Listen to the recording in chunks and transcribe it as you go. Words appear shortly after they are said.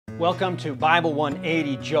Welcome to Bible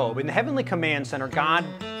 180 Job. In the Heavenly Command Center, God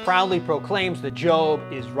proudly proclaims that Job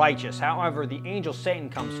is righteous. However, the angel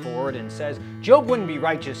Satan comes forward and says Job wouldn't be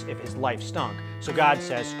righteous if his life stunk. So God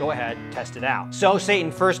says, go ahead, test it out. So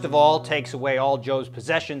Satan first of all takes away all Job's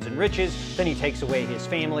possessions and riches, then he takes away his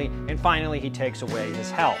family, and finally he takes away his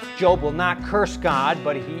health. Job will not curse God,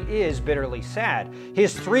 but he is bitterly sad.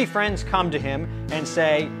 His three friends come to him and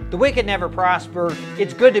say, the wicked never prosper.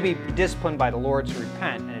 It's good to be disciplined by the Lord, to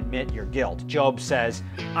repent and admit your guilt. Job says,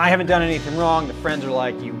 I haven't done anything wrong. The friends are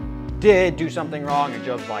like, you did do something wrong, and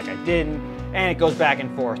Job's like, I didn't. And it goes back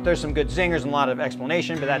and forth. There's some good zingers and a lot of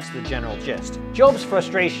explanation, but that's the general gist. Job's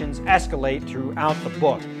frustrations escalate throughout the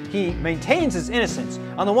book. He maintains his innocence.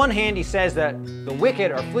 On the one hand, he says that the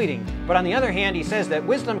wicked are fleeting, but on the other hand, he says that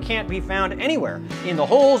wisdom can't be found anywhere, in the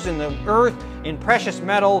holes in the earth, in precious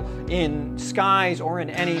metal, in skies, or in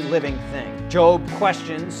any living thing. Job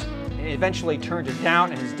questions eventually turn to doubt,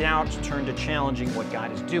 and his doubts turn to challenging what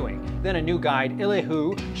God is doing. Then a new guide,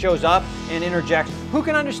 Elihu, shows up and interjects, who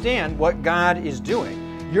can understand what God is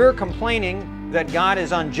doing? Your complaining that God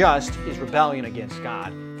is unjust is rebellion against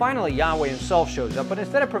God. Finally, Yahweh himself shows up, but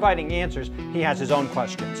instead of providing answers, he has his own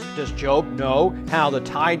questions. Does Job know how the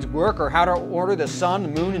tides work or how to order the sun, the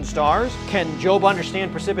moon, and stars? Can Job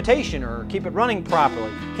understand precipitation or keep it running properly?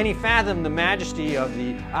 Can he fathom the majesty of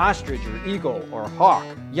the ostrich or eagle or hawk?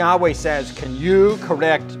 Yahweh says, can you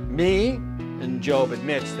correct me? And Job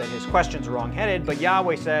admits that his questions are wrong-headed, but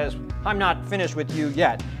Yahweh says, I'm not finished with you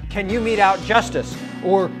yet. Can you mete out justice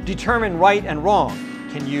or determine right and wrong?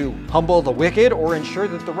 Can you humble the wicked or ensure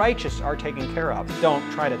that the righteous are taken care of? Don't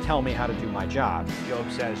try to tell me how to do my job. Job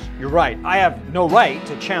says, you're right. I have no right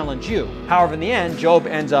to challenge you. However, in the end, Job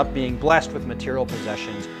ends up being blessed with material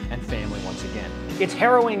possessions and family once again. It's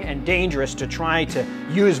harrowing and dangerous to try to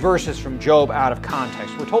use verses from Job out of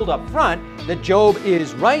context. We're told up front that Job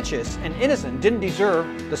is righteous and innocent, didn't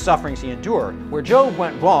deserve the sufferings he endured. Where Job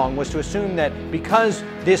went wrong was to assume that because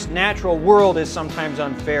this natural world is sometimes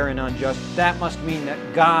unfair and unjust, that must mean that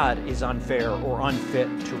God is unfair or unfit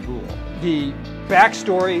to rule. The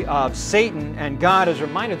backstory of Satan and God is a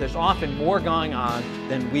reminder there's often more going on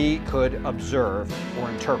than we could observe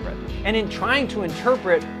or interpret. And in trying to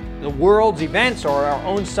interpret the world's events or our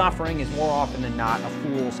own suffering is more often than not a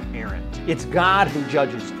fool's errand. It's God who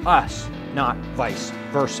judges us, not vice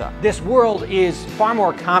versa. This world is far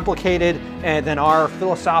more complicated than our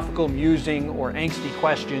philosophical musing or angsty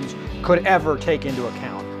questions could ever take into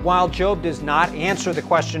account. While Job does not answer the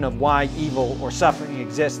question of why evil or suffering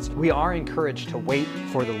exists, we are encouraged to wait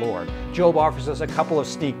for the Lord. Job offers us a couple of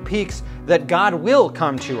sneak peeks that God will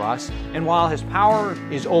come to us, and while his power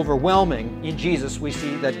is overwhelming, in Jesus we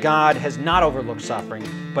see that God has not overlooked suffering,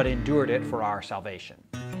 but endured it for our salvation.